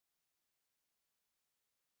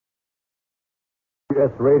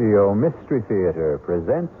CBS Radio Mystery Theater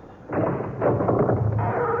presents...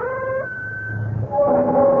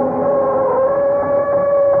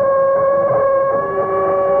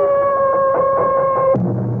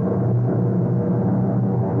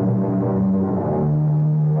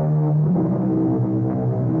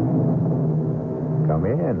 Come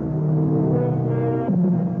in.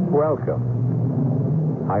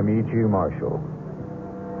 Welcome. I'm E.G. Marshall.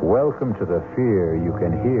 Welcome to the fear you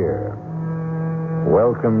can hear.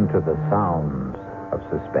 Welcome to the sounds of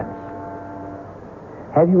suspense.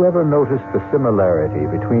 Have you ever noticed the similarity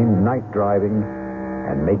between night driving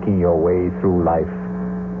and making your way through life?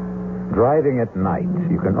 Driving at night,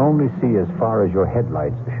 you can only see as far as your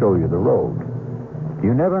headlights show you the road.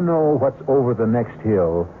 You never know what's over the next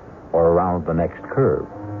hill or around the next curve.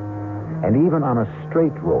 And even on a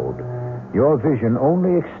straight road, your vision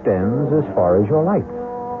only extends as far as your lights.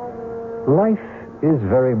 Life is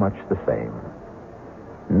very much the same.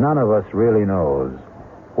 None of us really knows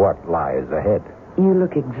what lies ahead. You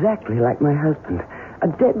look exactly like my husband. A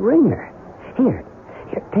dead ringer. Here,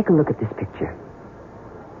 take a look at this picture.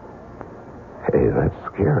 Hey,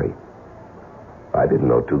 that's scary. I didn't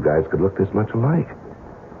know two guys could look this much alike.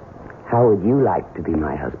 How would you like to be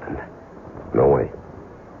my husband? No way.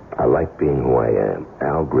 I like being who I am,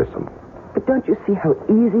 Al Grissom. But don't you see how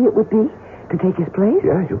easy it would be to take his place?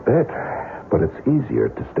 Yeah, you bet. But it's easier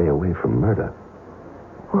to stay away from murder.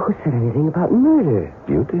 Well, who said anything about murder?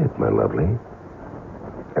 You did, my lovely.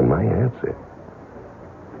 And my answer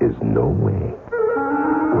is no way.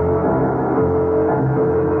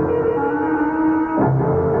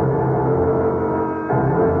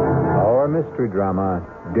 Our mystery drama,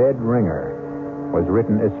 Dead Ringer, was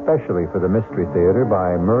written especially for the Mystery Theater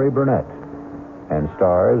by Murray Burnett and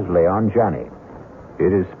stars Leon Janney.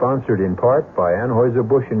 It is sponsored in part by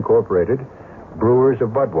Anheuser-Busch Incorporated, Brewers of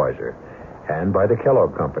Budweiser, and by the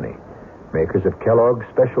Kellogg Company, makers of Kellogg's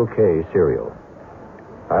Special K cereal.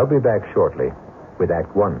 I'll be back shortly with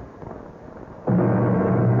Act One.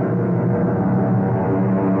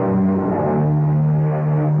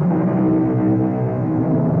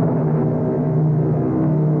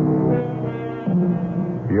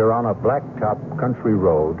 You're on a blacktop country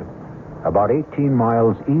road about 18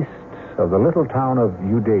 miles east of the little town of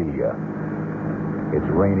Eudalia. It's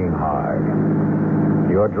raining hard.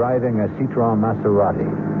 You're driving a Citroen Maserati,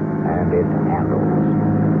 and it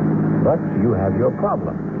handles. But you have your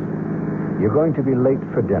problems. You're going to be late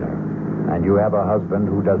for dinner, and you have a husband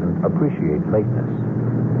who doesn't appreciate lateness.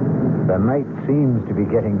 The night seems to be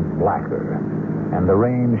getting blacker, and the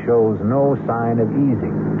rain shows no sign of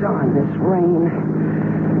easing. Darn this rain.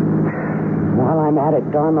 While I'm at it,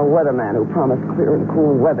 darn the weatherman who promised clear and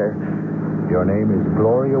cool weather. Your name is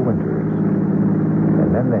Gloria Winters.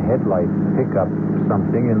 And then the headlights pick up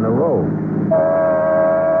something in the road.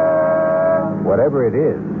 Whatever it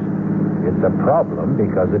is, it's a problem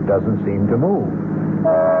because it doesn't seem to move.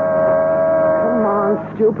 Come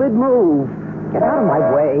on, stupid, move. Get out of my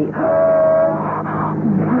way.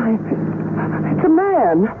 My, it's a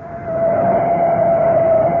man.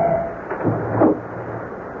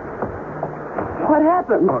 What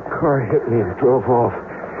happened? A car hit me and drove off.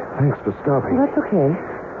 Thanks for stopping. That's okay.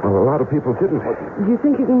 Well, a lot of people didn't. Do you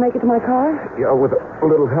think you can make it to my car? Yeah, with a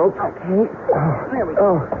little help. Okay. There we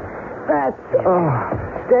go. Oh. That's it. Oh.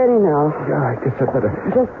 Steady now. Yeah, I guess I better.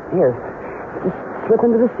 Just here. Just slip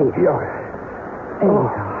into the seat. Yeah. There you go.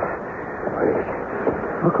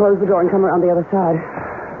 I'll close the door and come around the other side.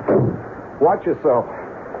 Watch yourself.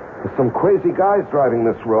 There's some crazy guys driving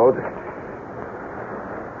this road.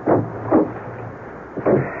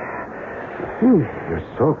 You're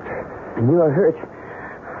soaked. And you are hurt.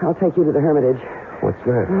 I'll take you to the Hermitage. What's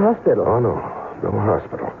that? The hospital. Oh, no. No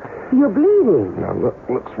hospital. You're bleeding. Now,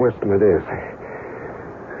 looks worse than it is.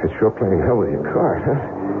 It's sure playing hell with your car, huh?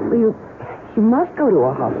 Well, you must go to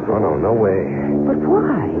a hospital. Oh, no. No way. But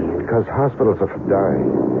why? Because hospitals are for dying.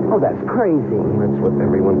 Oh, that's crazy. That's what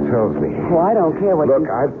everyone tells me. Oh, I don't care what Look,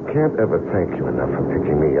 I can't ever thank you enough for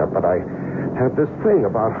picking me up, but I have this thing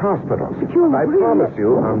about hospitals. But you I really... promise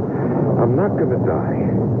you, I'm not going to die.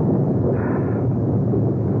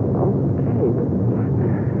 Okay, but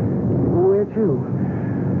where to?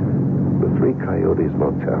 The Three Coyotes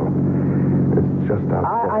Motel. It's just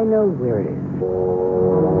outside. I know where it is.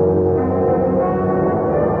 Oh.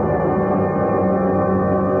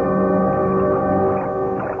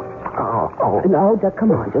 No, just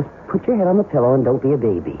come on. Just put your head on the pillow and don't be a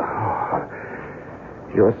baby. Oh.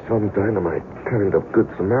 You're some dynamite kind of good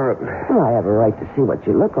Samaritan. Well, I have a right to see what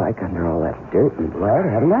you look like under all that dirt and blood,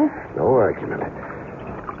 haven't I? No argument.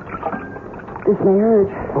 This may hurt.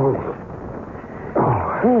 Oh.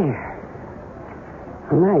 There.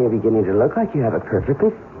 Now you're beginning to look like you have it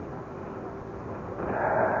perfectly.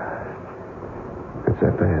 It's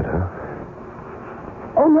that bad, huh?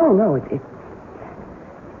 Oh, no. It's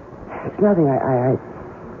nothing. I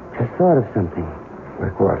just thought of something.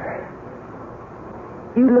 Like what?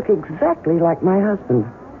 You look exactly like my husband.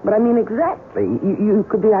 But I mean exactly. You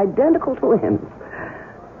could be identical to him.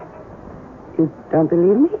 You don't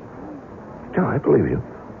believe me? No, I believe you.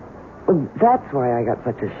 Well, that's why I got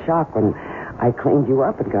such a shock when I cleaned you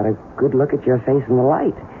up and got a good look at your face in the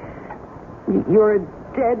light. You're a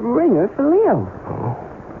dead ringer for Leo. Oh?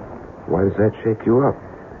 Why does that shake you up?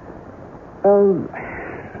 Oh,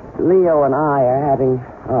 Leo and I are having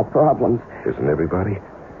our problems. Isn't everybody?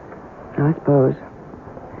 I suppose.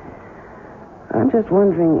 I'm just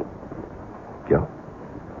wondering... Yeah?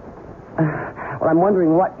 Well, I'm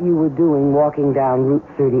wondering what you were doing walking down Route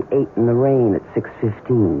 38 in the rain at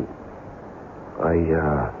 6:15. I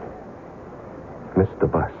missed the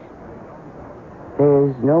bus.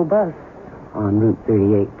 There's no bus on Route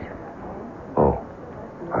 38. Oh,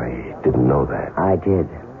 I didn't know that. I did.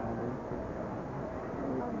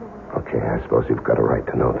 Okay, I suppose you've got a right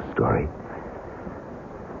to know the story.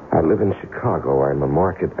 I live in Chicago. I'm a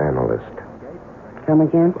market analyst. Come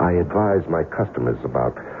again? I advise my customers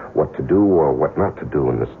about what to do or what not to do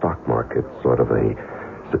in the stock market, sort of a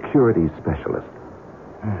security specialist.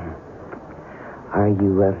 Are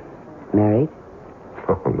you, married?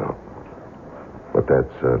 Oh, no. But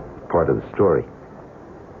that's part of the story.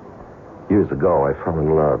 Years ago, I fell in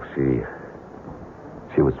love.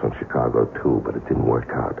 She was from Chicago, too, but it didn't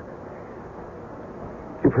work out.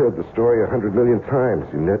 You've heard the story 100 million times.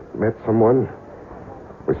 You met someone.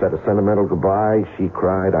 We said a sentimental goodbye. She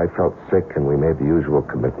cried. I felt sick, and we made the usual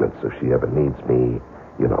commitments. If she ever needs me,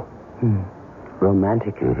 you know.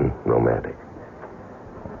 Romantic. Mm-hmm. Romantic.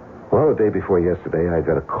 Well, the day before yesterday, I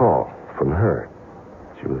got a call from her.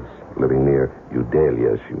 She was living near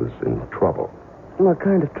Eudalia. She was in trouble. What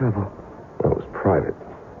kind of trouble? Well, it was private.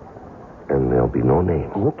 And there'll be no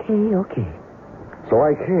names. Okay. So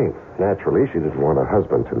I came. Naturally, she didn't want her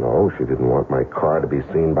husband to know. She didn't want my car to be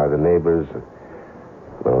seen by the neighbors.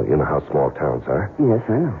 Well, you know how small towns are. Yes,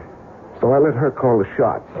 I know. So I let her call the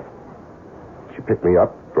shots. She picked me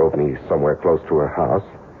up, drove me somewhere close to her house.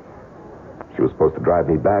 She was supposed to drive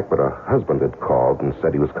me back, but her husband had called and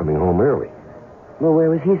said he was coming home early. Well,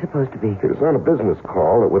 where was he supposed to be? He was on a business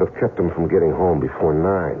call that would have kept him from getting home before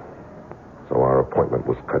 9. So our appointment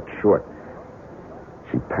was cut short.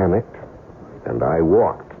 She panicked, and I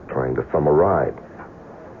walked, trying to thumb a ride.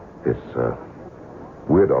 This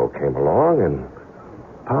weirdo came along, and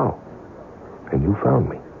pow. And you found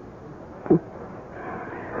me.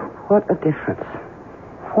 What a difference.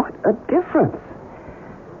 What a difference.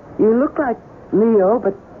 You look like Leo,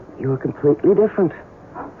 but you're completely different.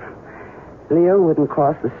 Leo wouldn't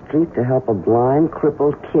cross the street to help a blind,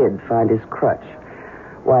 crippled kid find his crutch.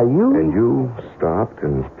 While you... And you stopped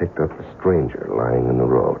and picked up a stranger lying in the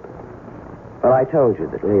road. Well, I told you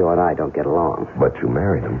that Leo and I don't get along. But you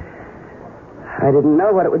married him. I didn't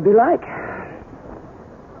know what it would be like.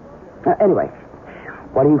 Anyway,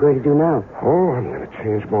 what are you going to do now? Oh, I'm going to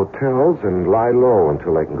change motels and lie low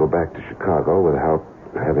until I can go back to Chicago without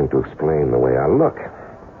having to explain the way I look.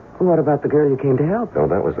 What about the girl you came to help? No,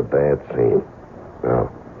 that was a bad scene. No,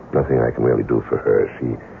 nothing I can really do for her.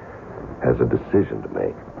 She has a decision to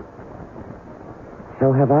make.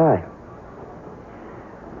 So have I.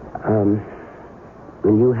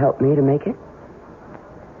 Will you help me to make it?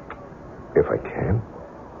 If I can.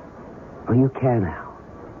 Oh, you can, Al.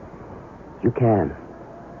 You can.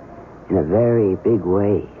 In a very big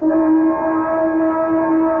way.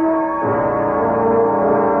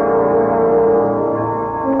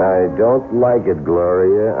 I don't like it,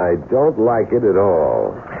 Gloria. I don't like it at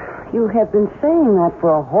all. You have been saying that for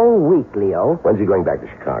a whole week, Leo. When's he going back to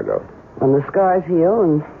Chicago? When the scars heal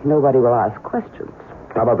and nobody will ask questions.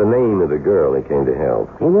 How about the name of the girl he came to help?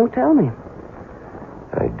 He won't tell me.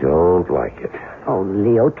 I don't like it. Oh,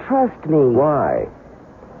 Leo, trust me. Why?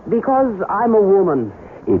 Because I'm a woman.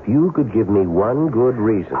 If you could give me one good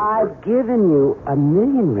reason. I've given you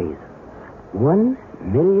 1,000,000 reasons. $1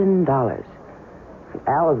 million.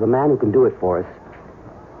 Al is the man who can do it for us.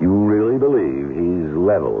 You really believe he's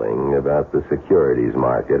leveling about the securities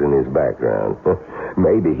market and his background?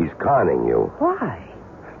 Maybe he's conning you. Why?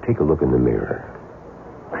 Take a look in the mirror.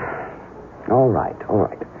 All right.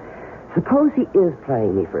 Suppose he is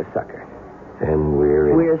playing me for a sucker. And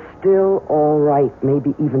we're still all right,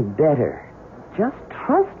 maybe even better. Just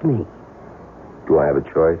trust me. Do I have a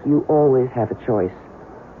choice? You always have a choice.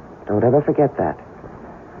 Don't ever forget that.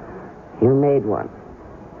 You made one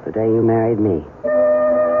the day you married me.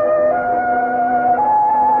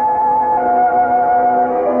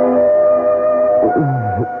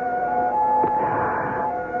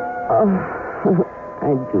 Oh,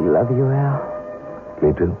 I do love you, Al.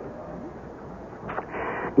 Me too.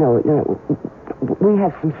 No, we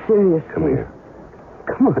have some serious Come things. here.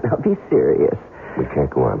 Come on, now, be serious. We can't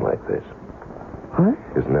go on like this. What?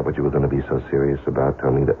 Isn't that what you were going to be so serious about?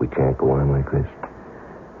 Tell me that we can't go on like this?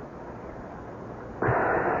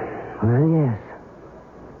 Well, yes.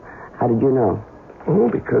 How did you know? Oh,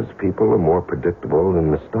 because people are more predictable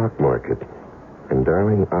than the stock market. And,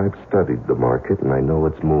 darling, I've studied the market and I know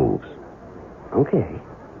its moves. Okay.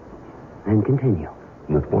 Then continue.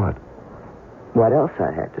 With what? What else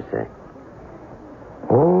I had to say?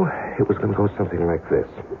 Oh, it was going to go something like this.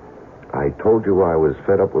 I told you I was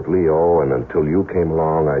fed up with Leo, and until you came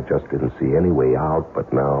along, I just didn't see any way out,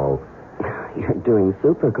 but now... You're doing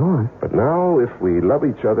super. Go on. But now, if we love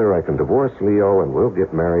each other, I can divorce Leo, and we'll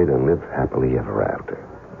get married and live happily ever after.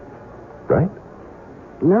 Right?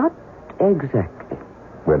 Not exactly.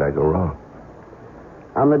 Where'd I go wrong?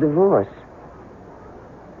 On the divorce.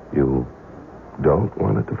 You don't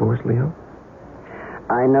want a divorce, Leo?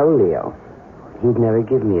 I know Leo. He'd never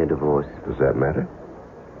give me a divorce. Does that matter?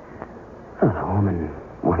 Well, a woman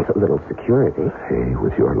wants a little security. Hey,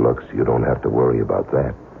 with your looks, you don't have to worry about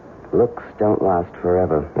that. Looks don't last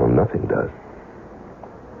forever. Well, nothing does.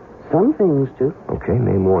 Some things do. Okay,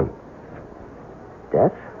 name one.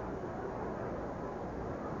 Death?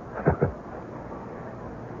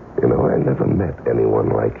 You know, I never met anyone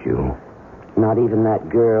like you. Not even that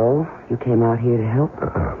girl you came out here to help?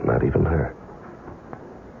 Not even her.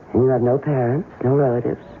 And you have no parents, no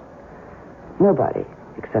relatives. Nobody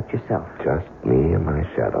except yourself. Just me and my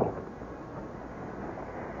shadow.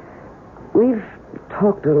 We've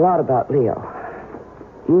talked a lot about Leo.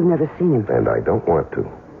 You've never seen him. And I don't want to.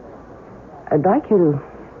 I'd like you to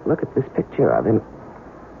look at this picture of him.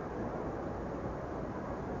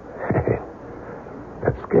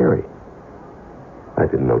 That's scary. I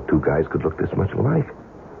didn't know two guys could look this much alike.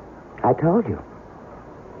 I told you.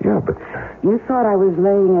 Yeah, but... You thought I was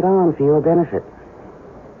laying it on for your benefit.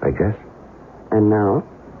 I guess. And now?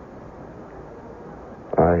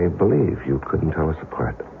 I believe you couldn't tell us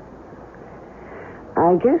apart.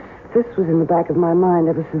 I guess this was in the back of my mind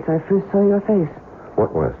ever since I first saw your face.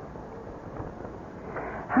 What was?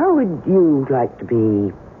 How would you like to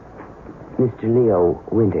be Mr. Leo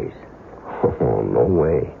Winters? Oh, no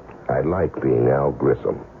way. I like being Al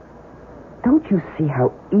Grissom. Don't you see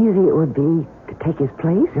how easy it would be to take his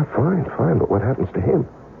place? Yeah, fine, but what happens to him?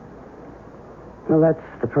 Well,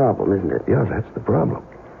 that's the problem, isn't it? Yeah, that's the problem.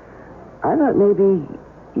 I thought maybe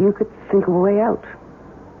you could think of a way out.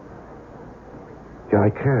 Yeah, I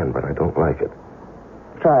can, but I don't like it.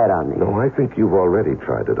 Try it on me. No, I think you've already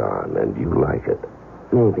tried it on, and you like it.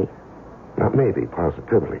 Maybe. Not maybe,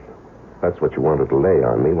 positively. That's what you wanted to lay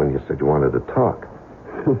on me when you said you wanted to talk.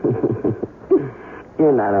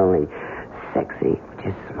 You're not only sexy, but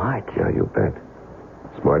you're smart. Yeah, you bet.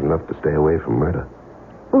 Smart enough to stay away from murder.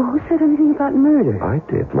 Well, who said anything about murder? I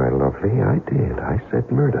did, my lovely, I did. I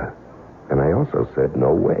said murder. And I also said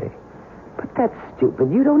no way. But that's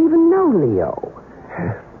stupid. You don't even know Leo.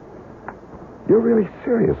 You're really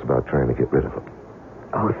serious about trying to get rid of him.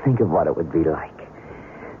 Oh, think of what it would be like.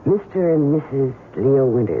 Mr. and Mrs. Leo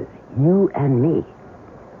Winters, you and me,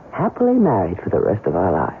 happily married for the rest of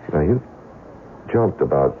our lives. Now, you jumped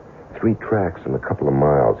about 3 tracks in a couple of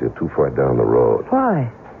miles. You're too far down the road. Why?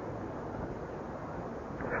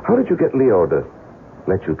 How did you get Leo to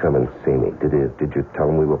let you come and see me? Did you tell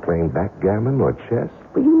him we were playing backgammon or chess?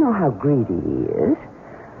 Well, you know how greedy he is.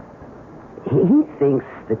 He thinks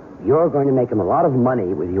that you're going to make him a lot of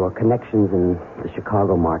money with your connections in the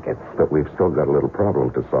Chicago markets. But we've still got a little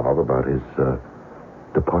problem to solve about his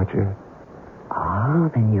departure. Ah,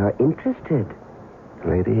 then you're interested.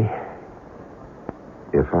 Lady,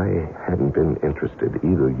 if I hadn't been interested,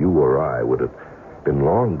 either you or I would have been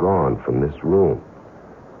long gone from this room.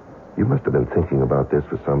 You must have been thinking about this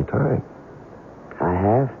for some time. I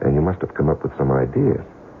have. And you must have come up with some ideas.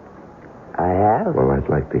 I have. Well, I'd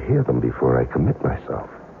like to hear them before I commit myself.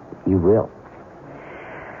 You will.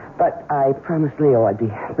 But I promised Leo I'd be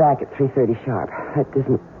back at 3:30 sharp. That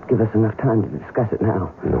doesn't give us enough time to discuss it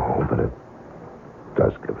now. No, but it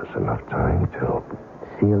does give us enough time to...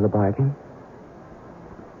 Seal the bargain?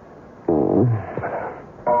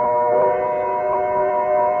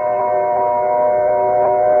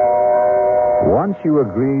 Once you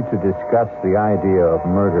agree to discuss the idea of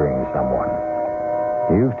murdering someone,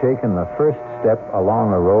 you've taken the first step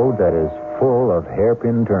along a road that is full of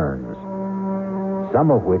hairpin turns, some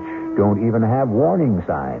of which don't even have warning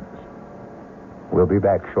signs. We'll be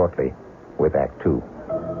back shortly with Act 2.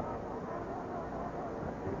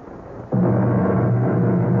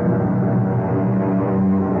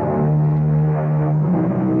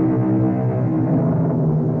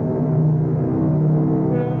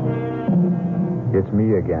 It's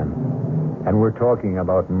me again. And we're talking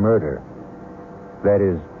about murder. That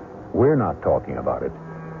is, we're not talking about it.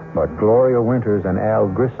 But Gloria Winters and Al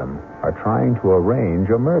Grissom are trying to arrange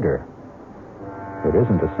a murder. It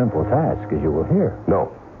isn't a simple task, as you will hear.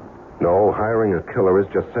 No, hiring a killer is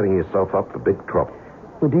just setting yourself up for big trouble.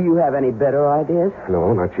 Well, do you have any better ideas?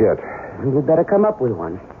 No, not yet. We'd better come up with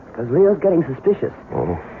one, because Leo's getting suspicious.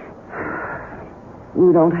 Oh?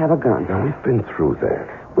 You don't have a gun. Now, we've been through that.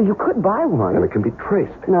 Well, you could buy one. And it can be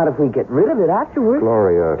traced. Not if we get rid of it afterwards.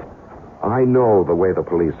 Gloria, I know the way the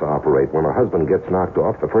police operate. When a husband gets knocked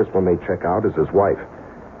off, the first one they check out is his wife.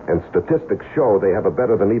 And statistics show they have a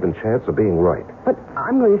better than even chance of being right. But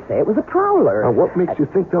I'm going to say it was a prowler. Now, what makes you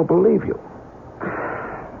think they'll believe you?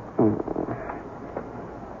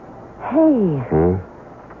 Hey. Hmm?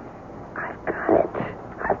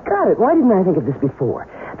 I've got it. Why didn't I think of this before?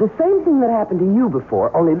 The same thing that happened to you before,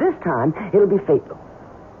 only this time it'll be fatal.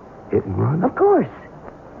 Hit and run? Of course.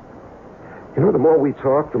 You know, the more we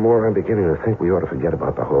talk, the more I'm beginning to think we ought to forget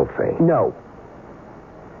about the whole thing. No.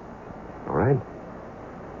 All right?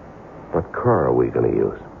 What car are we going to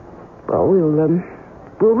use? Well, we'll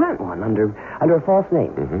rent one under a false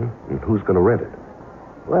name. Mm-hmm. And who's going to rent it?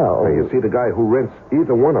 Well... Now, you see, the guy who rents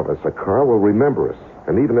either one of us a car will remember us.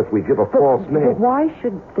 And even if we give a false name... But why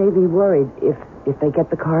should they be worried if they get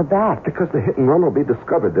the car back? Because the hit and run will be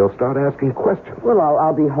discovered. They'll start asking questions. Well,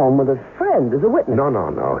 I'll be home with a friend as a witness. No.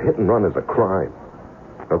 Hit and run is a crime.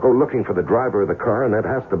 They'll go looking for the driver of the car, and that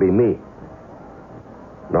has to be me.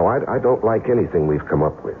 No, I don't like anything we've come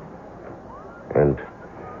up with. And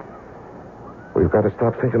we've got to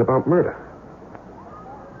stop thinking about murder.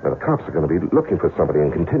 Now, the cops are going to be looking for somebody and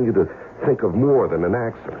continue to think of more than an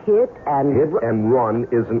accident. Hit and run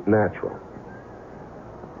isn't natural.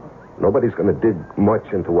 Nobody's going to dig much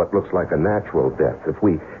into what looks like a natural death. If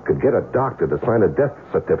we could get a doctor to sign a death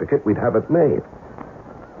certificate, we'd have it made.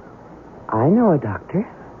 I know a doctor.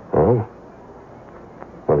 Oh?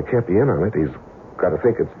 Well, he can't be in on it. He's got to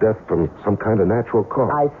think it's death from some kind of natural cause.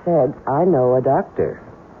 I said I know a doctor.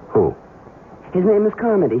 Who? His name is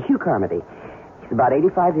Carmody, Hugh Carmody. He's about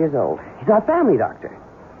 85 years old. He's our family doctor.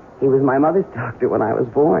 He was my mother's doctor when I was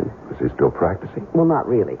born. Is he still practicing? Well, not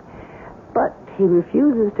really. But he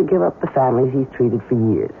refuses to give up the families he's treated for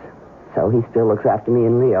years. So he still looks after me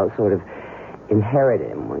and Leo, sort of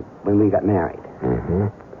inherited him when we got married.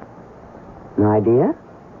 Mm-hmm. An idea?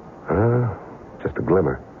 Just a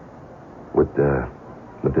glimmer. Would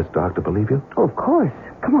this doctor believe you? Oh, of course.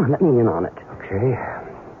 Come on, let me in on it. Okay.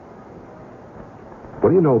 What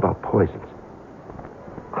do you know about poisons?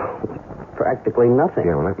 Practically nothing.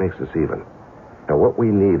 Yeah, well, that makes us even. Now, what we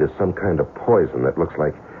need is some kind of poison that looks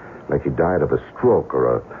like he died of a stroke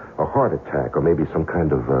or a heart attack or maybe some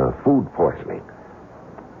kind of food poisoning.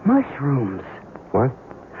 Mushrooms. What?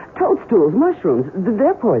 Toadstools, mushrooms.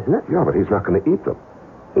 They're poisonous. Yeah, but he's not going to eat them.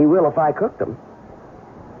 He will if I cook them.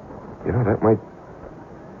 You know, that might...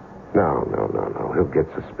 No. He'll get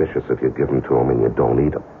suspicious if you give them to him and you don't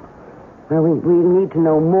eat them. Well, we need to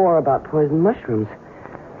know more about poison mushrooms.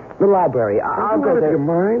 The library. I'll go there. Your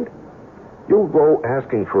mind? You'll go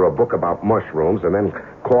asking for a book about mushrooms and then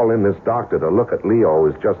call in this doctor to look at Leo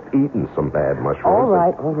who's just eaten some bad mushrooms. All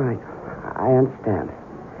right. I understand.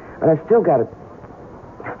 But I've still got it.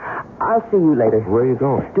 I'll see you later. Where are you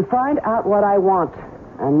going? To find out what I want.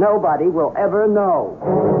 And nobody will ever know.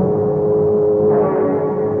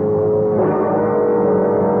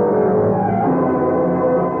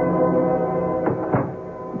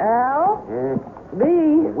 Al? B?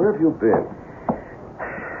 Where have you been?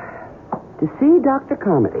 To see Dr.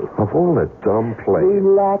 Carmody. Of all the dumb plays.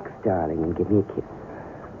 Relax, darling, and give me a kiss.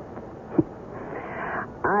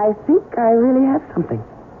 I think I really have something.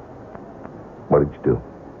 What did you do?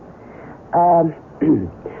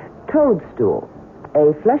 Toadstool.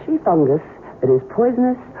 A fleshy fungus that is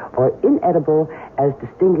poisonous or inedible as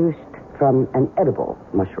distinguished from an edible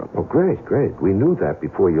mushroom. Oh, great. We knew that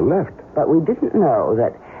before you left. But we didn't know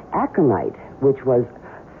that aconite, which was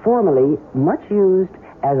formerly much used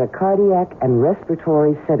as a cardiac and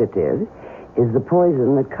respiratory sedative, is the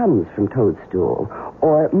poison that comes from toadstool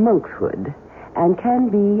or monkshood and can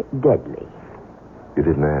be deadly. You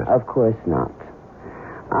didn't ask? Of course not.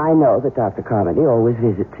 I know that Dr. Carmody always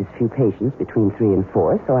visits his few patients between 3 and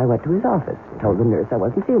 4, so I went to his office. Told the nurse I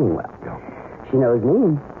wasn't feeling well. No. She knows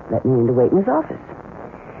me and let me in to wait in his office.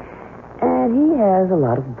 And he has a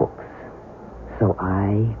lot of books. So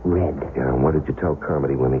I read. Yeah, and what did you tell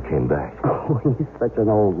Carmody when he came back? Oh, he's such an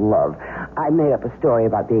old love. I made up a story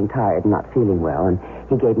about being tired and not feeling well, and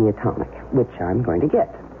he gave me a tonic, which I'm going to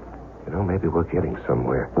get. You know, maybe we're getting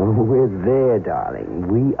somewhere. Oh, we're there, darling.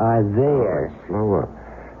 We are there. All right, slow up.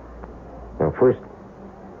 Now, first,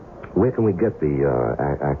 where can we get the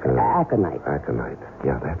Aconite. aconite?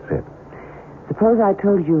 Yeah, that's it. Suppose I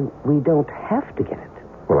told you we don't have to get it.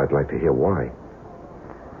 Well, I'd like to hear why.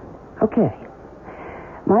 Okay.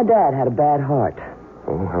 My dad had a bad heart.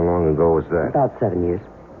 Oh, how long ago was that? About 7 years.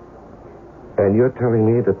 And you're telling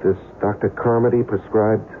me that this Dr. Carmody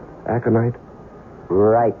prescribed aconite?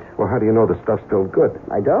 Right. Well, how do you know the stuff's still good?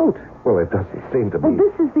 I don't. Well, it doesn't seem to Well, be.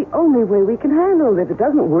 this is the only way we can handle it. If it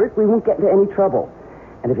doesn't work, we won't get into any trouble.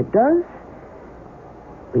 And if it does,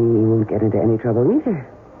 we won't get into any trouble either.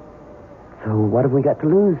 So what have we got to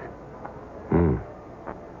lose?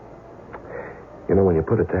 You know, when you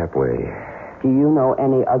put it that way... Do you know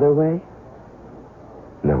any other way?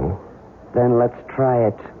 No. Then let's try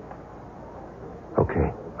it.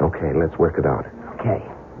 Okay, let's work it out. Okay.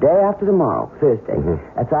 Day after tomorrow, Thursday.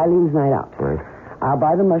 That's Eileen's night out. Right. I'll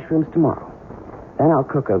buy the mushrooms tomorrow. Then I'll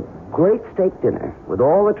cook a great steak dinner with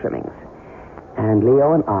all the trimmings. And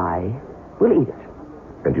Leo and I will eat it.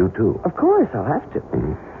 And you, too. Of course, I'll have to.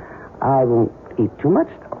 I won't eat too much,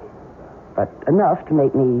 though. But enough to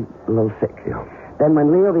make me a little sick. Yeah. Then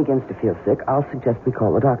when Leo begins to feel sick, I'll suggest we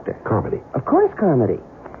call the doctor. Carmody. Of course, Carmody.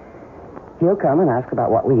 He'll come and ask about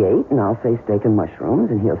what we ate, and I'll say steak and mushrooms,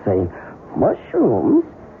 and he'll say, mushrooms?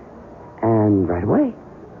 And right away,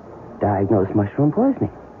 diagnose mushroom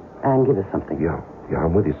poisoning and give us something. Yeah,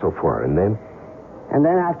 I'm with you so far. And then? And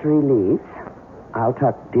then after he leaves, I'll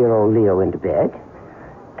tuck dear old Leo into bed,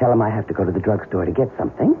 tell him I have to go to the drugstore to get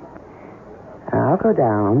something. I'll go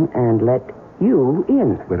down and let you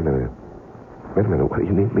in. Wait a minute. What do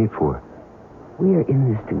you need me for? We're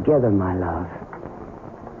in this together, my love.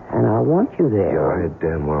 And I want you there. Yeah, I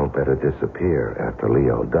damn well better disappear after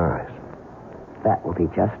Leo dies. That will be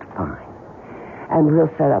just fine. And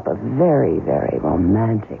we'll set up a very, very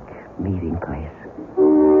romantic meeting place.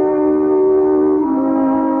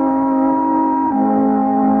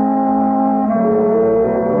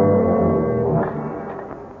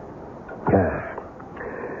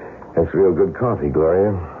 That's real good coffee,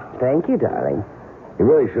 Gloria. Thank you, darling. You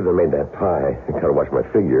really should have made that pie. I gotta watch my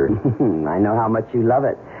figure. I know how much you love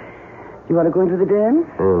it. Do you want to go into the den?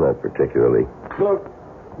 Not particularly. Look,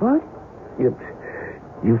 What?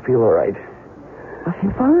 you feel all right? I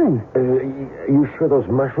feel fine. You sure those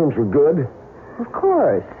mushrooms were good? Of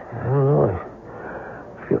course. I don't know.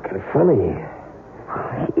 I feel kind of funny.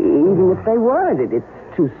 Even if they weren't, it's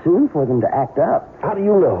too soon for them to act up. How do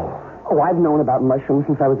you know? Oh, I've known about mushrooms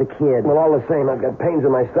since I was a kid. Well, all the same, I've got pains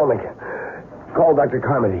in my stomach. Call Dr.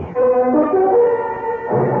 Carmody.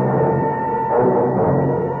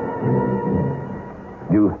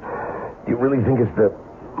 You really think it's the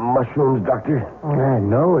mushrooms, Doctor? I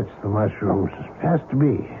know it's the mushrooms. Has to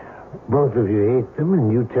be. Both of you ate them,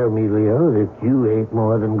 and you tell me, Leo, that you ate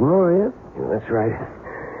more than Gloria. Yeah, that's right.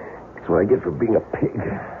 That's what I get for being a pig.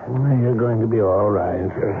 Well, you're going to be all right.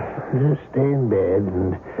 Just stay in bed,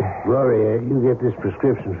 and Gloria, you get this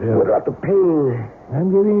prescription filled. What about the pain? I'm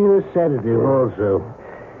giving you a sedative also.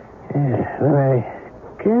 Yeah, what I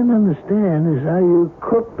can't understand is how you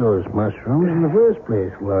cooked those mushrooms in the first place,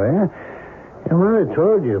 Gloria. Your mother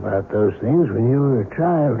told you about those things when you were a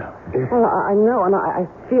child. Well, I know, and I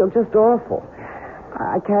feel just awful.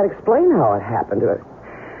 I can't explain how it happened.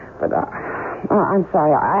 But I'm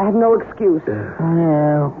sorry. I have no excuse.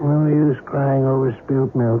 Yeah, no use crying over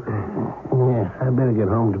spilt milk. Yeah, I better get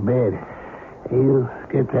home to bed. You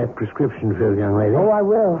get that prescription filled, young lady. Oh, I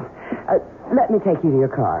will. Let me take you to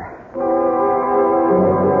your car.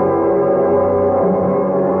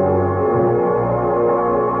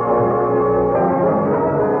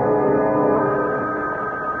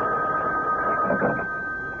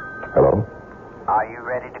 Hello? Are you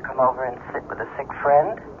ready to come over and sit with a sick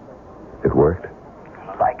friend? It worked?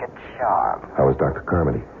 Like a charm. How was Dr.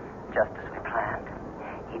 Carmody? Just as we planned.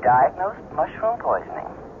 He diagnosed mushroom poisoning.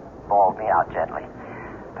 Bawled me out gently.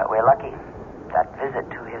 But we're lucky. That visit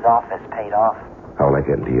to his office paid off. How'll I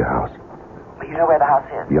get into your house? Well, you know where the house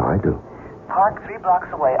is? Yeah, I do. Park 3 blocks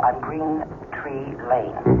away on Green Tree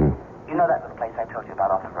Lane. Mm-hmm. You know that little place I told you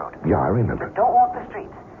about off the road? Yeah, I remember. Don't walk the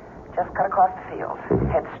streets. Just cut across the fields.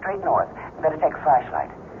 Head straight north. You better take a flashlight.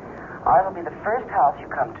 Ours will be the first house you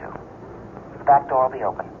come to. The back door will be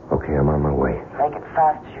open. Okay, I'm on my way. Make it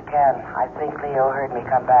fast as you can. I think Leo heard me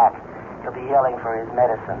come back. He'll be yelling for his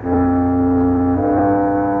medicine.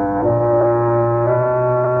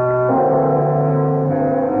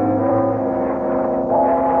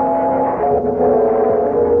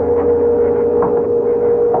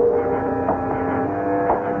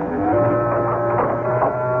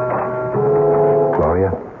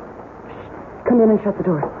 Gloria? Come in and shut the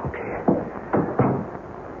door. Okay.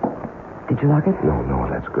 Did you lock it? No,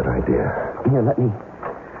 that's a good idea. Here, let me.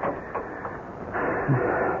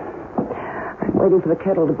 I'm waiting for the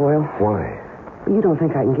kettle to boil. Why? You don't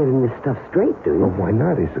think I can get in this stuff straight, do you? Well, why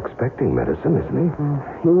not? He's expecting medicine, isn't he?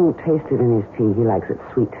 He won't taste it in his tea. He likes it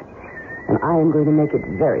sweet. And I am going to make it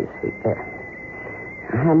very sweet. There.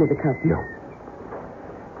 Now, hand me the cup. No.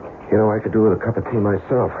 You know, I could do with a cup of tea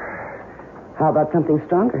myself. How about something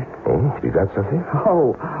stronger? Oh, you got something?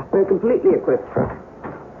 Oh, we're completely equipped.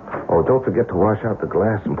 Oh, don't forget to wash out the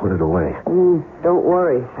glass and put it away. Don't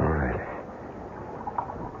worry. All right.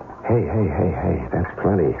 Hey. That's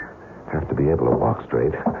plenty. Have to be able to walk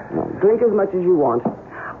straight. Drink as much as you want.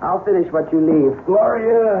 I'll finish what you leave.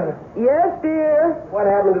 Gloria, Yes, dear? what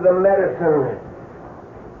happened to the medicine?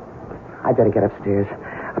 I better get upstairs.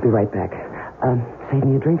 I'll be right back. Save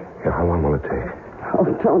me a drink? Yeah, how long will it take? Oh,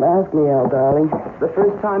 don't ask me, Al, darling. It's the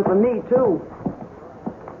first time for me, too.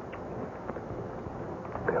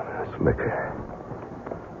 This liquor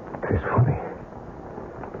tastes funny.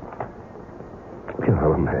 You know,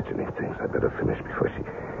 I'll imagine these things. I better finish before she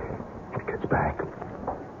gets back.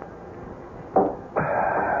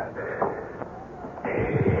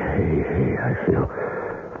 Hey, I feel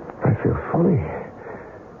funny.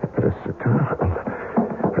 I better sit down.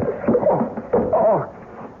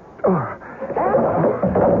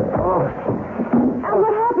 Al,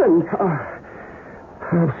 what happened?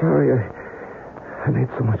 I'm sorry. I made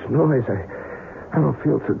so much noise. I don't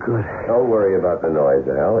feel too good. Don't worry about the noise,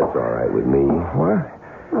 Al. It's all right with me. What?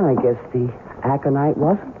 Well, I guess the aconite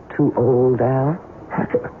wasn't too old, Al.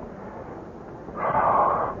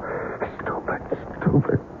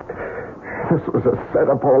 Stupid. This was a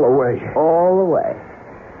setup all the way. All the way.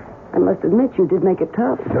 I must admit you did make it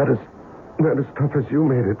tough. Not as tough as you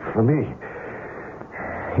made it for me.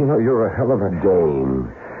 You know, you're a hell of a...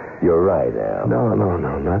 Dame. You're right, Al. No,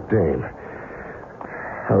 not Dame.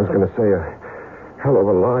 I was going to say a hell of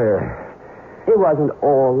a liar. It wasn't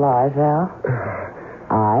all lies, Al.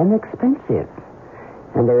 I'm expensive.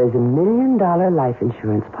 And there is $1 million life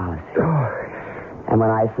insurance policy. And when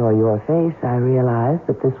I saw your face, I realized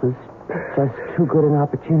that this was just too good an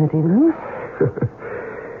opportunity to miss.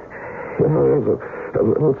 You know, there's a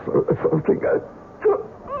little something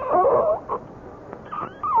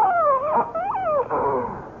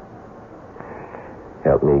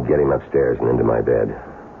Help me get him upstairs and into my bed.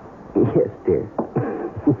 Yes, dear.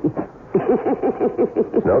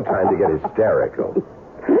 It's no time to get hysterical.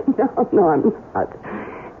 No, I'm not.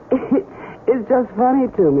 It's just funny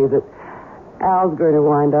to me that Al's going to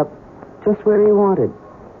wind up just where he wanted.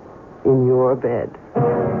 In your bed.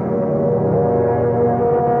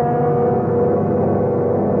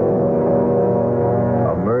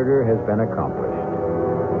 A murder has been accomplished.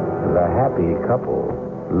 The happy couple,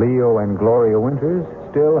 Leo and Gloria Winters,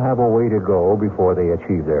 still have a way to go before they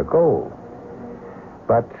achieve their goal.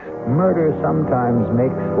 But murder sometimes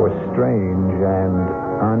makes for strange and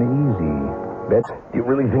uneasy bits. You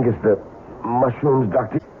really think it's the mushrooms,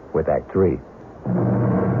 Doctor? With Act 3.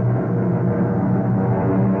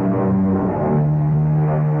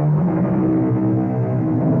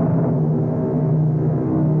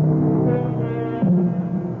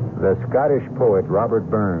 The Scottish poet Robert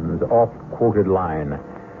Burns' oft-quoted line,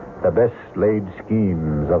 "The best laid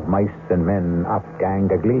schemes of mice and men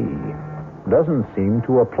oft-gang a glee," doesn't seem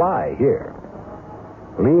to apply here.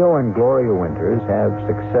 Leo and Gloria Winters have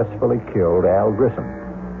successfully killed Al Grissom,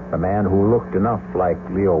 a man who looked enough like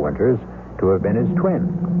Leo Winters to have been his twin.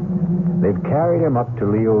 They've carried him up to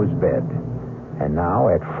Leo's bed, and now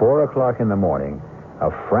at 4 o'clock in the morning,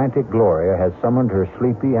 a frantic Gloria has summoned her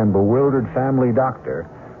sleepy and bewildered family doctor,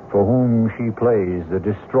 for whom she plays the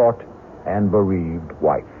distraught and bereaved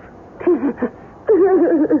wife.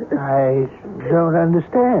 I don't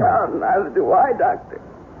understand. Neither do I, Doctor.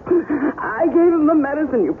 I gave him the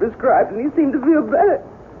medicine you prescribed, and he seemed to feel better.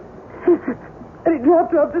 And he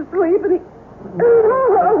dropped off to sleep, and he...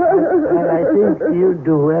 And I think you'd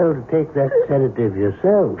do well to take that sedative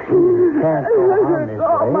yourself. You can't go on this It's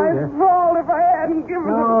all way. my fault if I hadn't given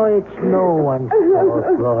No, it's no one's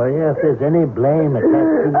fault, Gloria. If there's any blame attached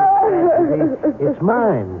to this tragedy, it's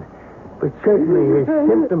mine. But certainly his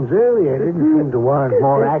symptoms earlier didn't seem to warrant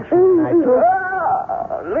more action than I took.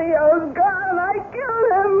 Leo's gone. I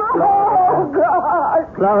killed him. Oh, God.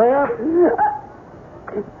 Gloria?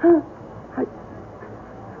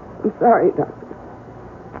 I'm sorry, Doctor.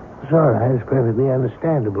 It's all right. It's perfectly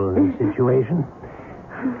understandable in this situation.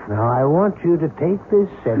 Now, I want you to take this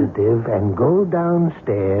sedative and go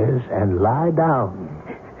downstairs and lie down.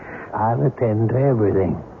 I'll attend to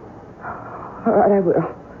everything. All right, I will.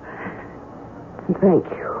 Thank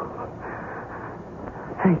you.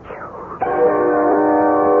 Thank you.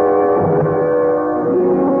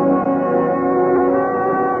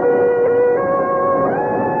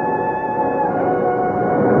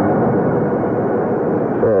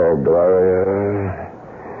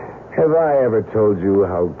 told you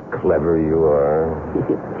how clever you are?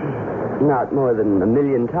 Not more than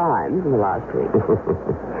 1,000,000 times in the last week.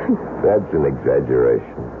 That's an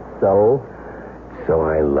exaggeration. So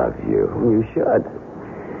I love you. You should.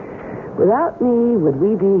 Without me, would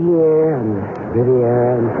we be here on the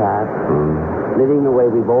Riviera in France, living the way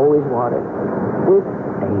we've always wanted, with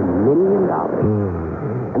 $1 million,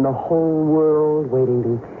 and the whole world waiting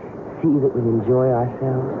to see that we enjoy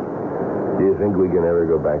ourselves? Do you think we can ever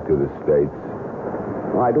go back to the States?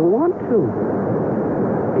 Well, I don't want to.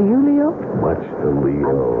 Do you, Leo? Much to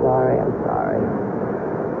Leo. I'm sorry.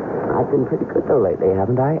 I've been pretty good, though, lately,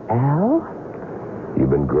 haven't I, Al? You've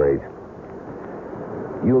been great.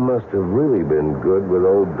 You must have really been good with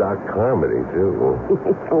old Doc Carmody, too.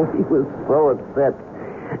 Oh, he was so upset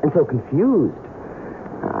and so confused.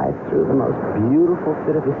 I threw the most beautiful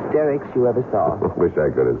fit of hysterics you ever saw. Wish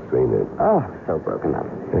I could have seen it. Oh, so broken up.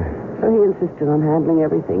 So he insisted on handling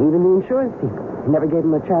everything, even the insurance people. He never gave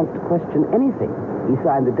him a chance to question anything. He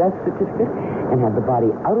signed the death certificate and had the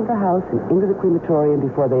body out of the house and into the crematorium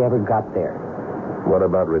before they ever got there. What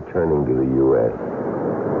about returning to the U.S.?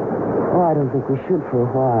 Oh, I don't think we should for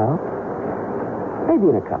a while. Maybe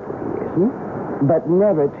in a couple of years, But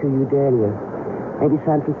never to Udalia. Maybe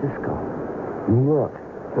San Francisco. New York.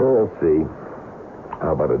 We'll see.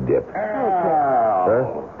 How about a dip?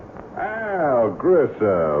 Al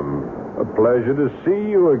Grissom. A pleasure to see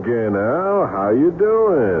you again, Al. How you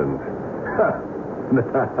doing?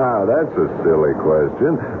 Now, that's a silly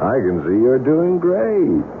question. I can see you're doing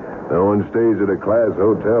great. No one stays at a class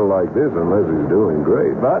hotel like this unless he's doing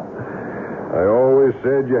great. But I always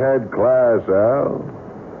said you had class, Al.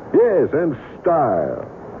 Yes, and style.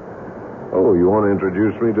 Oh, you want to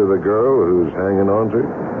introduce me to the girl who's hanging on to you?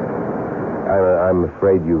 I'm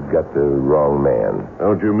afraid you've got the wrong man.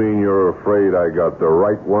 Don't you mean you're afraid I got the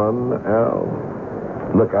right one, Al?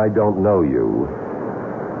 Look, I don't know you.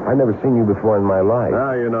 I've never seen you before in my life.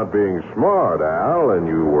 Now, you're not being smart, Al, and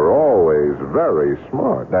you were always very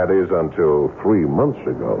smart. That is, until 3 months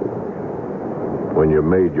ago, when you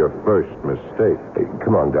made your first mistake. Hey,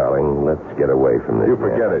 come on, darling. Let's get away from this. You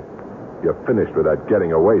forget it. You're finished with that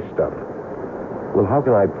getting away stuff. Well, how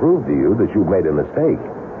can I prove to you that you've made a mistake?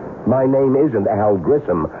 My name isn't Al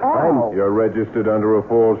Grissom. Al. You're registered under a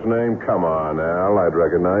false name? Come on, Al. I'd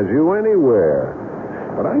recognize you anywhere.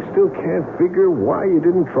 But I still can't figure why you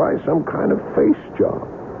didn't try some kind of face job.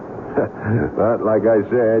 But, like I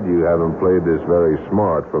said, you haven't played this very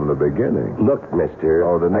smart from the beginning. Look, mister.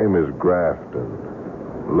 Oh, the name is Grafton.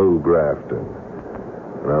 Lou Grafton.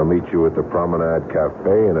 And I'll meet you at the Promenade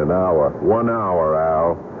Cafe in an hour. 1 hour,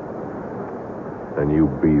 Al. And you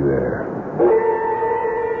be there.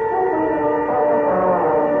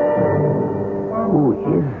 Who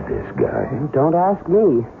is this guy? Don't ask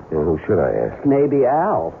me. And who should I ask? Maybe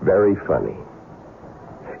Al. Very funny.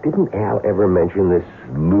 Didn't Al ever mention this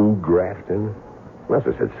Lou Grafton? Must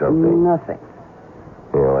have said something. Nothing.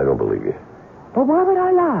 Well, I don't believe you. Well, why would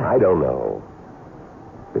I lie? I don't know.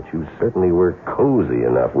 But you certainly were cozy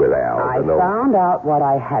enough with Al I to know. found out what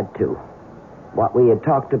I had to. What we had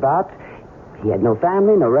talked about. He had no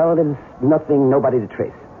family, no relatives, nothing, nobody to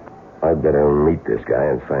trace. I'd better meet this guy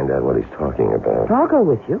and find out what he's talking about. I'll go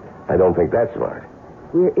with you. I don't think that's smart.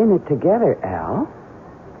 We're in it together, Al.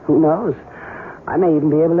 Who knows? I may even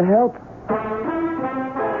be able to help.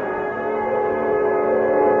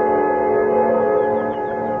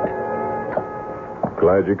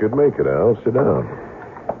 Glad you could make it, Al. Sit down.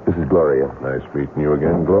 This is Gloria. Nice meeting you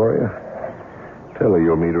again, Gloria. Tell her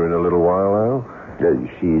you'll meet her in a little while, Al.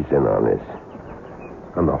 She's in on this.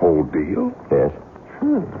 On the whole deal? Yes.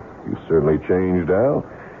 You certainly changed, Al.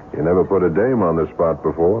 You never put a dame on the spot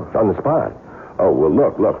before. On the spot. Oh, well,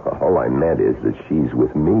 look. All I meant is that she's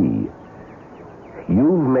with me.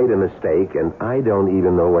 You've made a mistake, and I don't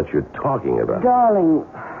even know what you're talking about. Darling,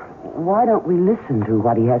 why don't we listen to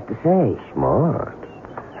what he has to say? Smart.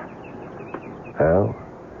 Al,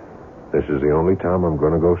 this is the only time I'm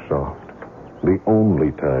going to go soft. The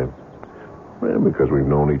only time. Well, because we've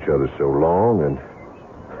known each other so long, and...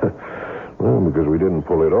 well, because we didn't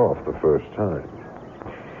pull it off the first time.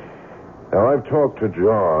 Now, I've talked to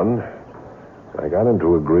John. I got him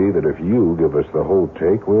to agree that if you give us the whole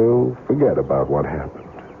take, we'll forget about what happened.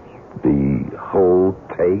 The whole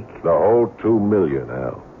take? The whole $2 million,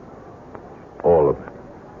 Al. All of it.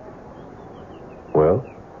 Well?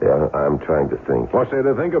 Yeah, I'm trying to think. What's there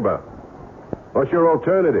to think about? What's your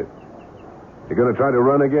alternative? You going to try to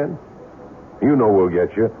run again? You know we'll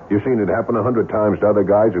get you. You've seen it happen 100 times to other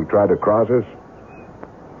guys who've tried to cross us.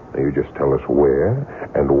 Now, you just tell us where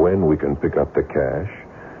and when we can pick up the cash.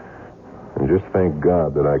 And just thank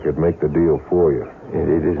God that I could make the deal for you.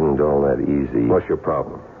 It isn't all that easy. What's your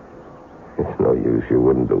problem? It's no use. You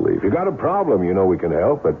wouldn't believe If you it. got a problem, you know we can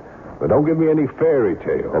help, but don't give me any fairy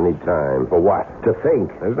tales. I need time. For what? To think.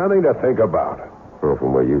 There's nothing to think about. Well,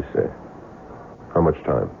 from what you say. How much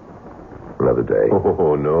time? Another day.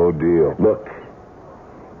 Oh, no deal. Look,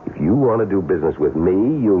 if you want to do business with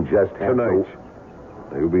me, you'll just have Tonight.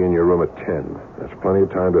 to... You'll be in your room at 10. That's plenty of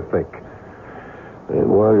time to think. And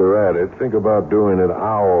while you're at it, think about doing it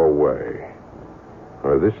our way.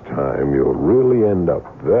 Or this time, you'll really end up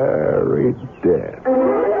very dead.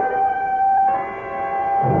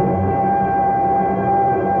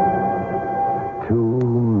 $2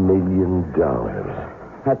 million.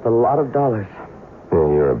 That's a lot of dollars. Yeah,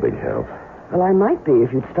 you're a big help. Well, I might be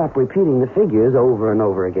if you'd stop repeating the figures over and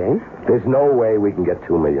over again. There's no way we can get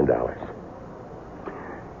 $2 million.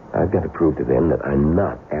 I've got to prove to them that I'm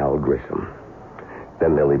not Al Grissom.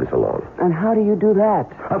 Then they'll leave us alone. And how do you do that?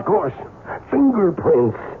 Of course.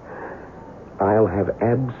 Fingerprints. I'll have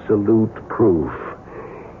absolute proof.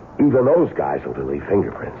 Even those guys will leave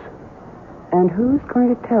fingerprints. And who's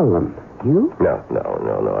going to tell them? You? No.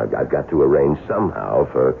 I've got to arrange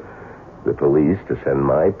somehow for the police to send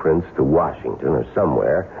my prints to Washington or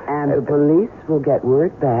somewhere. And the police will get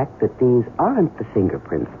word back that these aren't the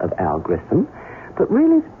fingerprints of Al Grissom, but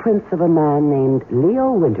really the prints of a man named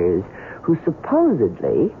Leo Winters, who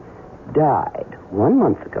supposedly died 1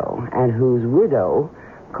 month ago and whose widow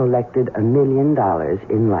collected $1 million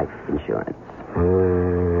in life insurance.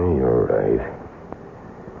 You're right.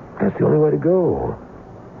 That's the only way to go.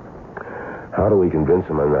 How do we convince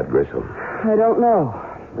them I'm not Grissom? I don't know.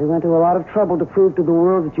 We went to a lot of trouble to prove to the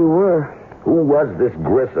world that you were. Who was this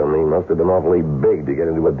Grissom? He must have been awfully big to get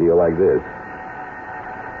into a deal like this.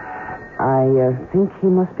 I think he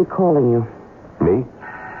must be calling you. Me?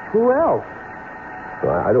 Who else?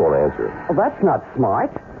 I don't want to answer. Well, that's not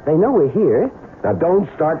smart. They know we're here. Now, don't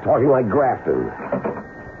start talking like Grafton.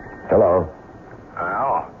 Hello?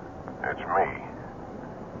 Al, it's me.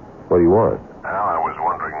 What do you want? Al, I was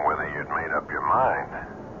wondering whether you'd made up your mind.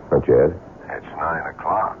 Not yet. It's 9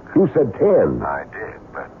 o'clock. You said 10. I did,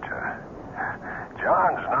 but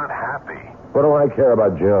John's not happy. What do I care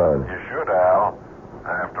about John? You should, Al.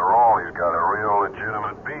 After all, he's got a real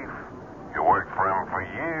legitimate beef. You worked for him for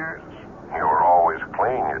years. You were always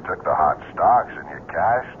clean. You took the hot stocks and you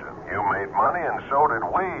cashed, and you made money, and so did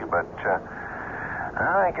we. But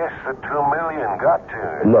I guess the $2 million got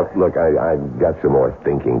to you. Look, I've got some more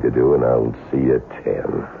thinking to do, and I'll see you at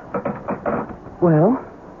 10. Well?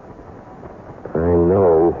 I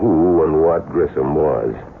know who and what Grissom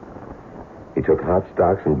was. He took hot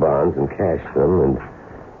stocks and bonds and cashed them, and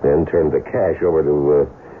then turned the cash over to...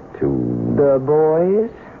 The boys?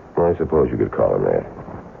 I suppose you could call him that.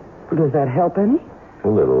 Does that help any? A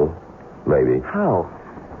little, maybe. How?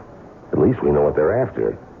 At least we know what they're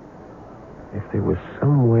after. If there was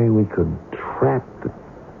some way we could trap the...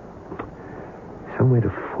 some way to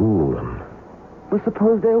fool them. Well,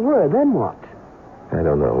 suppose there were. Then what? I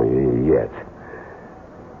don't know yet.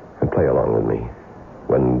 And play along with me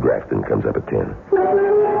when Grafton comes up at 10.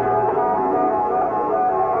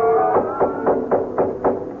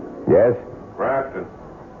 Yes? Grafton.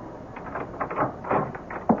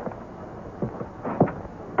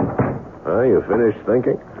 You finished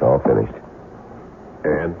thinking? All finished.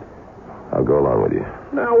 And? I'll go along with you.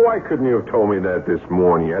 Now, why couldn't you have told me that this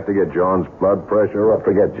morning? You had to get John's blood pressure up.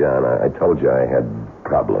 Forget John. I told you I had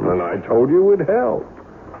problems. And I told you it would help.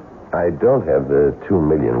 I don't have the $2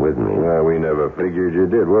 million with me. Well, we never figured you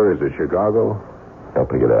did. Where is it, Chicago? I'll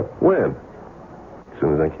pick it up When? as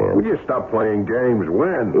soon as I can. Would you stop playing games?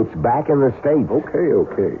 When? It's back in the States.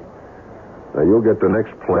 Okay. Now, you'll get the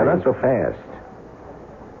next plane. Now, not so fast.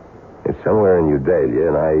 It's somewhere in Udalia,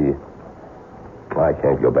 and I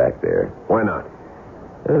can't go back there. Why not?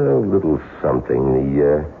 A little something.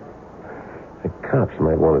 The cops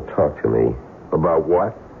might want to talk to me. About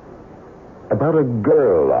what? About a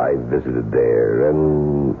girl I visited there,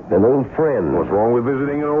 and an old friend. What's wrong with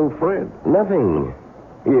visiting an old friend? Nothing.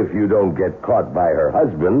 If you don't get caught by her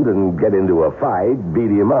husband and get into a fight, beat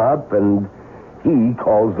him up, and he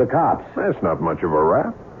calls the cops. That's not much of a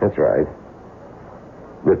rap. That's right.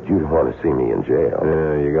 But you don't want to see me in jail.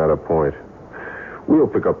 Yeah, you got a point. We'll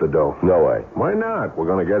pick up the dough. No way. Why not? We're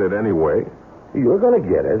going to get it anyway. You're going to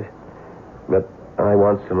get it. But I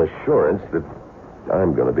want some assurance that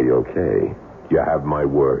I'm going to be okay. You have my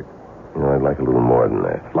word. You know, I'd like a little more than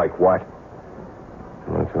that. Like what?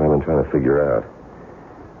 That's what I've been trying to figure out.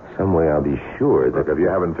 Some way I'll be sure that... Look, if you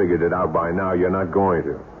haven't figured it out by now, you're not going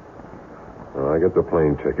to. I get the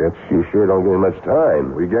plane tickets. You sure don't give me much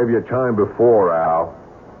time. We gave you time before, Al.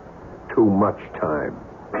 too much time.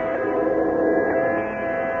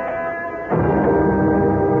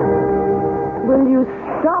 Will you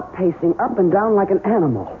stop pacing up and down like an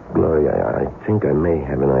animal? Gloria, I think I may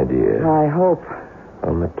have an idea. I hope.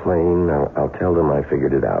 On the plane, I'll tell them I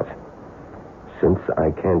figured it out. Since I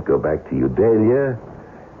can't go back to Udalia,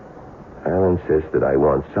 I'll insist that I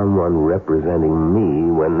want someone representing me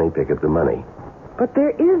when they pick up the money. But there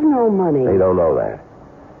is no money. They don't know that.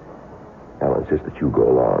 I'll insist that you go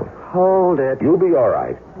along. Hold it. You'll be all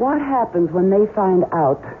right. What happens when they find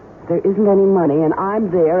out there isn't any money and I'm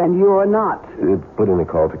there and you're not? Put in a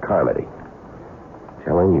call to Carmody.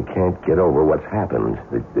 Tell him you can't get over what's happened,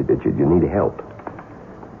 that you need help,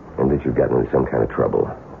 and that you've gotten into some kind of trouble.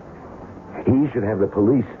 He should have the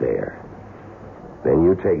police there. Then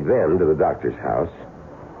you take them to the doctor's house,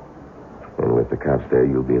 and with the cops there,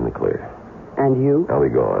 you'll be in the clear. And you? I'll be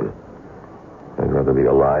gone. I'd rather be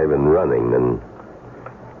alive and running than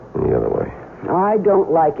the other way. I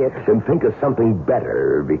don't like it. Then think of something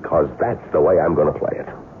better, because that's the way I'm going to play it.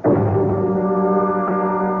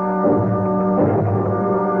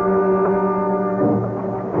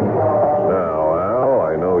 Now, Al,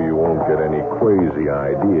 I know you won't get any crazy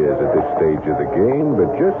ideas at this stage of the game, but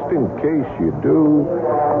just in case you do,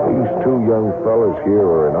 these two young fellas here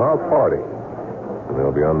are in our party. And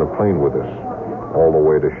they'll be on the plane with us all the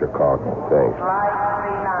way to Chicago. Thanks. Flight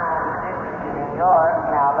 396 to New York,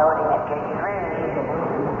 now loading at gate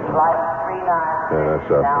 3. Flight 396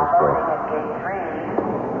 that's up. now Let's go. loading at gate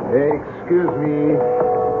 3. Excuse me.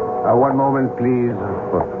 One moment, please.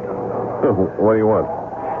 What do you want?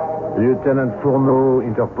 Lieutenant Fourneau,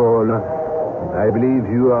 Interpol. I believe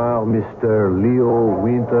you are Mr. Leo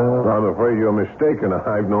Winters. I'm afraid you're mistaken.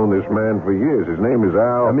 I've known this man for years. His name is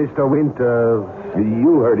Al. Mr. Winters,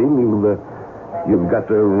 You heard him. You've got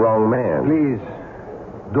the wrong man. please,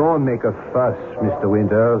 don't make a fuss, Mr.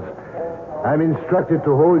 Winters. I'm instructed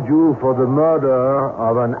to hold you for the murder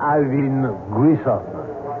of an Alvin Grissom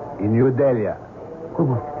in New Delhi.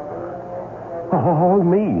 Hold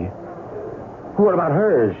me. What about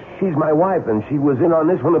her? She's my wife, and she was in on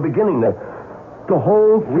this from the beginning. The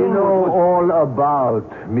whole thing. We know all about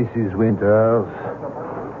Mrs. Winters.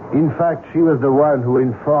 In fact, she was the one who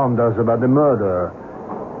informed us about the murder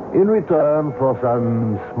in return for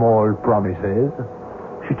some small promises.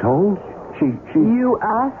 She told? She... You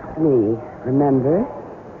asked me, remember?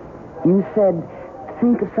 You said,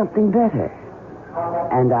 think of something better.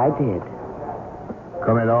 And I did.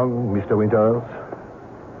 Come along, Mr. Winters.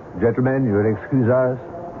 Gentlemen, you'll excuse us.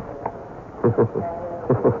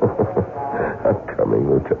 I'm coming,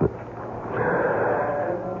 Lieutenant.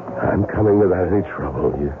 I'm coming without any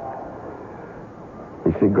trouble.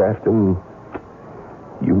 You see, Grafton,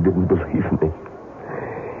 you didn't believe me.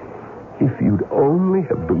 If you'd only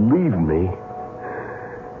have believed me,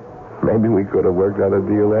 maybe we could have worked out a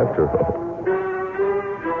deal after all.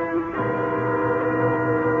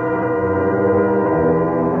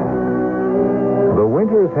 The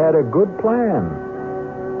Winters had a good plan,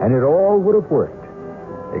 and it all would have worked,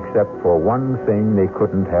 except for one thing they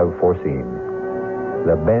couldn't have foreseen: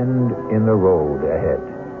 the bend in the road ahead,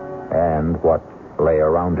 and what lay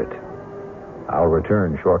around it. I'll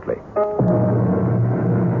return shortly.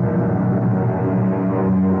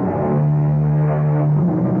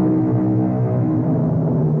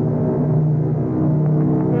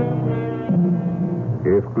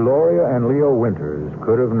 If Gloria and Leo Winters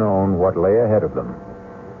could have known what lay ahead of them,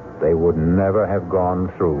 they would never have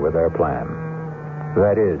gone through with their plan.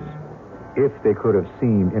 That is, if they could have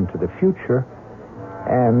seen into the future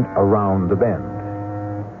and around the bend.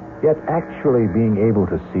 Yet actually being able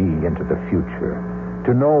to see into the future,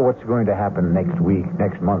 to know what's going to happen next week,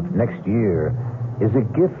 next month, next year, is a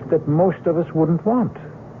gift that most of us wouldn't want.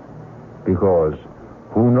 Because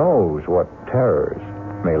who knows what terrors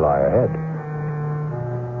may lie ahead.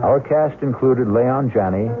 Our cast included Leon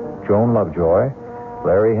Janney, Joan Lovejoy,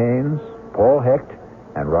 Larry Haynes, Paul Hecht,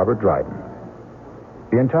 and Robert Dryden.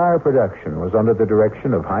 The entire production was under the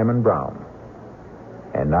direction of Hyman Brown.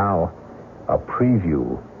 And now, a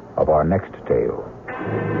preview of our next tale.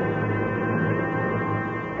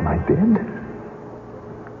 Am I dead?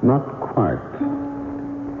 Not quite.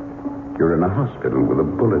 You're in a hospital with a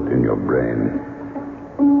bullet in your brain.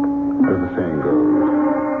 As the saying goes,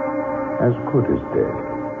 as good as dead.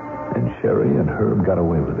 And Sherry and Herb got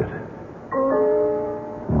away with it.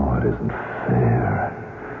 Oh, it isn't fair.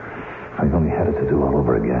 If I only had it to do all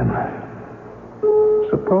over again.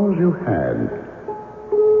 Suppose you had.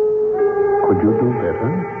 Could you do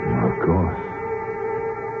better? Of course.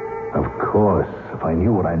 Of course, if I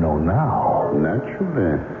knew what I know now.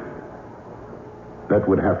 Naturally. That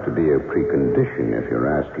would have to be a precondition if you're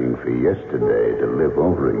asking for yesterday to live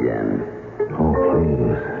over again. Oh,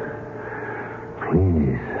 please.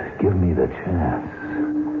 Please, give me the chance.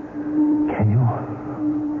 Can you?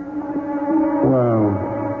 Well,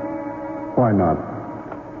 why not?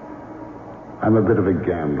 I'm a bit of a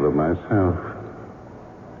gambler myself.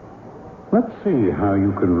 Let's see how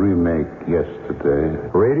you can remake yesterday.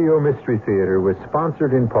 Radio Mystery Theater was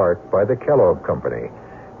sponsored in part by the Kellogg Company,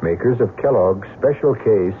 makers of Kellogg's Special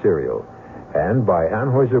K cereal, and by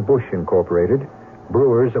Anheuser-Busch Incorporated,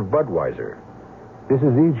 brewers of Budweiser. This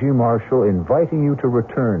is E.G. Marshall inviting you to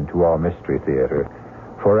return to our Mystery Theater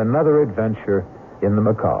for another adventure in the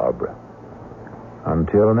macabre.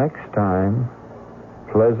 Until next time,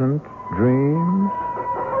 pleasant dreams.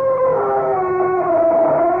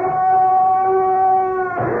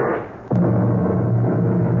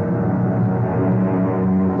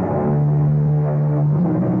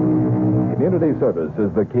 Community service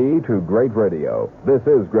is the key to great radio. This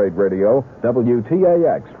is Great Radio,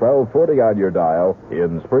 WTAX 1240 on your dial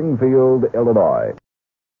in Springfield, Illinois.